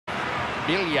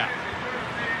Villa.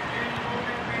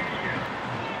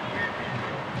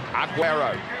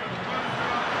 Aguero.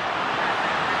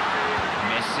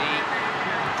 Messi.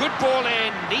 Good ball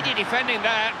in. Needed defending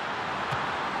there.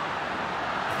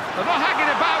 They're not hanging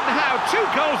about now. 2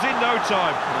 goals in no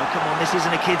time. Oh, come on, this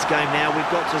isn't a kid's game now. We've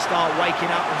got to start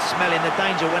waking up and smelling the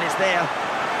danger when it's there.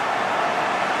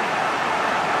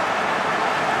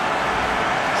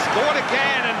 Scored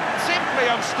again and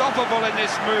simply unstoppable in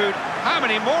this mood. How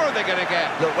many more are they going to get?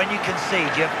 Look, when you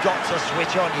concede, you've got to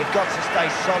switch on. You've got to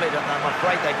stay solid, and I'm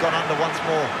afraid they've gone under once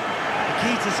more. The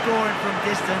key to scoring from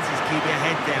distance is keep your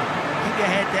head down. Keep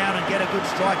your head down and get a good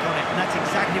strike on it, and that's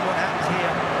exactly what happens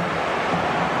here.